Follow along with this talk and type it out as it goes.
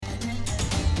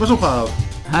מה שלומך הרב?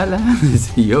 הלאה,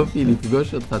 איזה יופי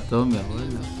לפגוש אותך, תומר,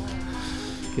 וואלה.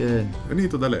 כן. אני,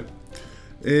 תודה להם.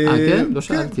 כן? לא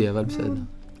שאלתי, אבל בסדר.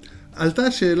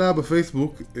 עלתה שאלה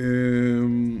בפייסבוק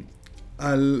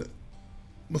על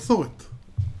מסורת,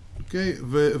 אוקיי?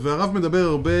 והרב מדבר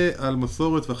הרבה על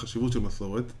מסורת והחשיבות של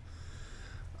מסורת,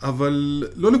 אבל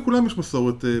לא לכולם יש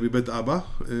מסורת מבית אבא.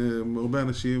 הרבה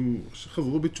אנשים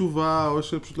שחזרו בתשובה או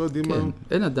שפשוט לא יודעים מה... כן,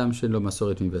 אין אדם שאין לו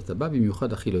מסורת מבית אבא,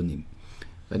 במיוחד החילונים.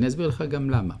 ואני אסביר לך גם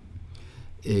למה.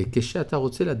 כשאתה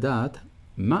רוצה לדעת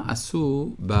מה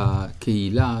עשו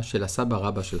בקהילה של הסבא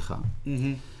רבא שלך,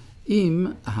 אם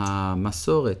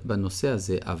המסורת בנושא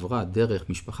הזה עברה דרך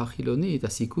משפחה חילונית,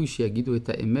 הסיכוי שיגידו את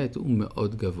האמת הוא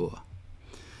מאוד גבוה.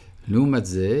 לעומת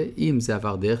זה, אם זה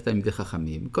עבר דרך תלמידי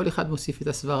חכמים, כל אחד מוסיף את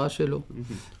הסברה שלו.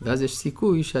 ואז יש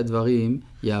סיכוי שהדברים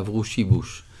יעברו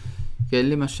שיבוש. כן,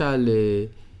 למשל,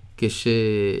 למשל,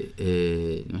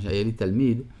 היה לי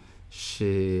תלמיד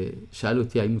ששאל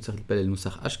אותי האם הוא צריך להתפלל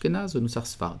נוסח אשכנז או נוסח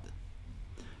ספרד.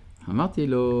 אמרתי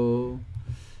לו,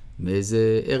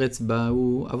 מאיזה ארץ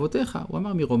באו אבותיך? הוא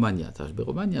אמר מרומניה.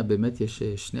 ברומניה באמת יש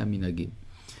שני המנהגים.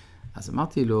 אז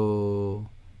אמרתי לו,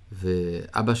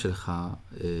 ואבא שלך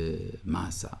מה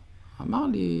עשה? אמר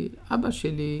לי, אבא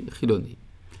שלי חילוני.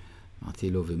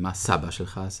 אמרתי לו, ומה סבא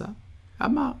שלך עשה?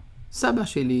 אמר, סבא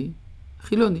שלי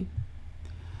חילוני.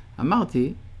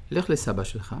 אמרתי, לך לסבא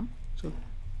שלך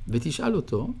ותשאל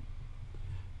אותו,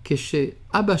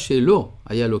 כשאבא שלו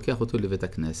היה לוקח אותו לבית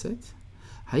הכנסת,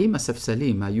 האם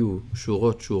הספסלים היו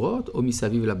שורות שורות או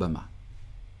מסביב לבמה?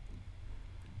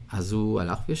 אז הוא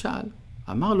הלך ושאל.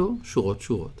 אמר לו, שורות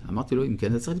שורות. אמרתי לו, אם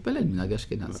כן, אתה צריך להתפלל מנהג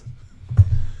אשכנז.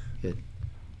 כן.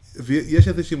 ויש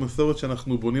איזושהי מסורת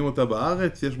שאנחנו בונים אותה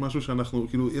בארץ? יש משהו שאנחנו,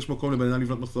 כאילו, יש מקום לבן אדם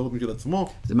לבנות מסורת משל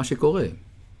עצמו? זה מה שקורה.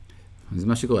 זה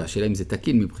מה שקורה. השאלה אם זה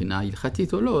תקין מבחינה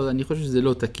הלכתית או לא, אני חושב שזה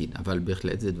לא תקין, אבל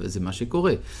בהחלט זה מה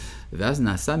שקורה. ואז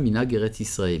נעשה מנהג ארץ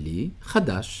ישראלי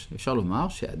חדש. אפשר לומר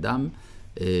שאדם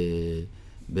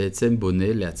בעצם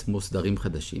בונה לעצמו סדרים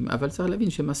חדשים, אבל צריך להבין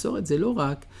שמסורת זה לא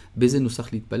רק באיזה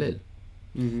נוסח להתפלל.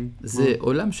 זה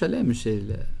עולם שלם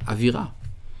של אווירה.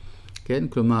 כן?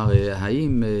 כלומר,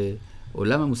 האם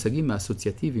עולם המושגים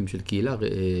האסוציאטיביים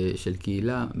של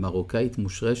קהילה מרוקאית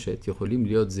מושרשת יכולים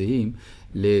להיות זהים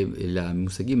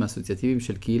למושגים האסוציאטיביים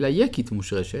של קהילה יקית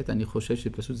מושרשת? אני חושב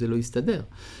שפשוט זה לא יסתדר.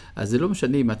 אז זה לא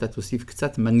משנה אם אתה תוסיף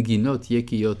קצת מנגינות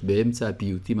יקיות באמצע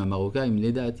הפיוטים המרוקאים,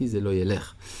 לדעתי זה לא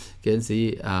ילך. כן?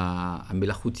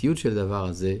 המלאכותיות של הדבר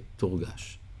הזה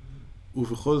תורגש.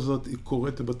 ובכל זאת היא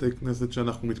קוראת בבתי כנסת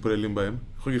שאנחנו מתפללים בהם.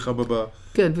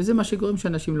 כן, וזה מה שגורם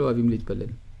שאנשים לא אוהבים להתפלל.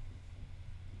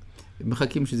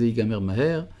 מחכים שזה ייגמר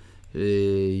מהר,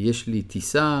 יש לי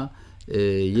טיסה,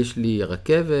 יש לי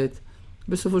רכבת.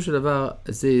 בסופו של דבר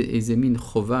זה איזה מין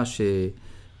חובה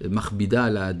שמכבידה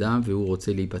על האדם והוא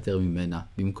רוצה להיפטר ממנה,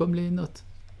 במקום ליהנות.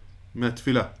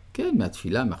 מהתפילה. כן,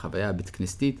 מהתפילה, מהחוויה הבית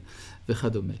כנסתית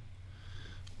וכדומה.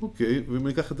 אוקיי, ואם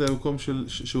ניקח את המקום של...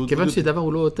 כיוון שדבר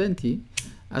הוא לא אותנטי,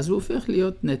 אז הוא הופך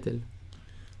להיות נטל.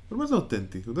 אבל מה זה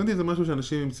אותנטי? אותנטי זה משהו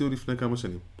שאנשים המציאו לפני כמה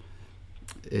שנים.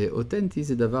 אותנטי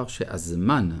זה דבר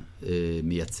שהזמן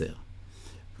מייצר.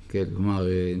 כן, כלומר,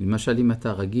 למשל אם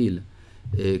אתה רגיל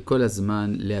כל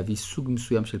הזמן להביא סוג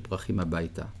מסוים של פרחים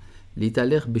הביתה,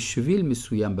 להתהלך בשביל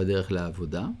מסוים בדרך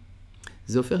לעבודה,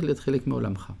 זה הופך להיות חלק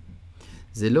מעולמך.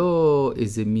 זה לא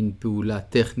איזה מין פעולה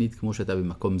טכנית כמו שאתה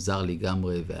במקום זר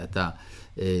לגמרי ואתה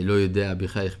לא יודע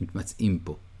בכלל איך מתמצאים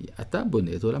פה. אתה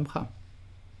בונה את עולמך.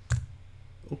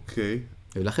 אוקיי.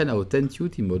 ולכן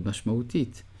האותנטיות היא מאוד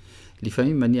משמעותית.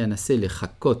 לפעמים אני אנסה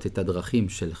לחכות את הדרכים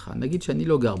שלך. נגיד שאני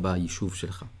לא גר ביישוב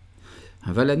שלך.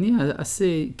 אבל אני אעשה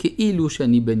כאילו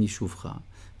שאני בן יישובך.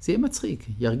 זה יהיה מצחיק,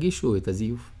 ירגישו את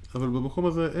הזיוף. אבל במקום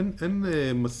הזה אין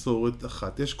מסורת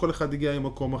אחת. כל אחד הגיע עם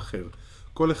מקום אחר.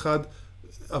 כל אחד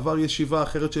עבר ישיבה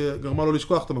אחרת שגרמה לו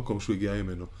לשכוח את המקום שהוא הגיע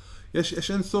ממנו.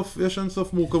 יש אין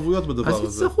סוף מורכבויות בדבר הזה.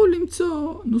 אז יצטרכו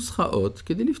למצוא נוסחאות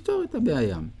כדי לפתור את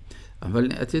הבעיה.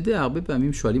 אבל אתה יודע, הרבה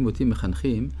פעמים שואלים אותי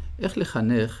מחנכים, איך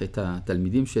לחנך את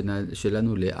התלמידים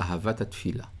שלנו לאהבת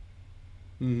התפילה.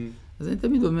 אז אני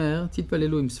תמיד אומר,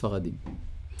 תתפללו עם ספרדים.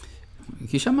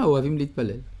 כי שם אוהבים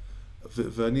להתפלל.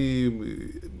 ואני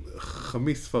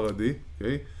חמיס ספרדי,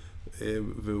 אוקיי?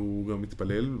 והוא גם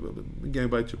מתפלל, מגיע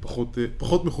מבית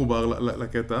שפחות מחובר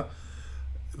לקטע,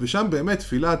 ושם באמת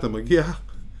תפילה, אתה מגיע,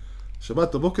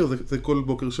 שבת הבוקר זה כל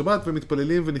בוקר שבת,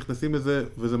 ומתפללים ונכנסים לזה,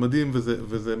 וזה מדהים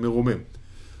וזה מרומם.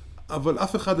 אבל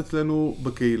אף אחד אצלנו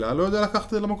בקהילה לא יודע לקחת את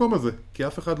זה למקום הזה, כי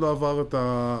אף אחד לא עבר את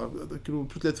כאילו,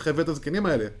 פשוט צריך להביא את הזקנים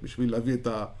האלה, בשביל להביא את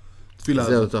התפילה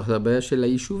הזאת. זהו, הבעיה של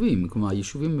היישובים, כלומר,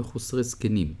 היישובים מחוסרי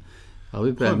זקנים.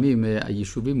 הרבה פעמים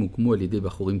היישובים הוקמו על ידי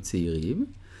בחורים צעירים,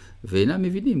 ואינם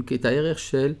מבינים את הערך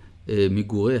של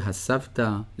מגורי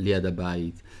הסבתא ליד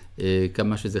הבית,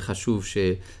 כמה שזה חשוב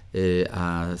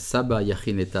שהסבא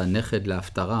יכין את הנכד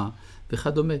להפטרה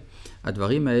וכדומה.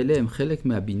 הדברים האלה הם חלק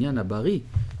מהבניין הבריא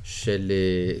של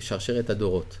שרשרת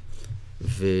הדורות.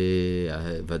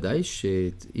 וודאי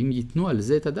שאם ייתנו על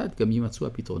זה את הדעת, גם יימצאו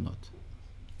הפתרונות.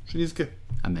 שנזכה.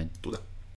 אמן. תודה.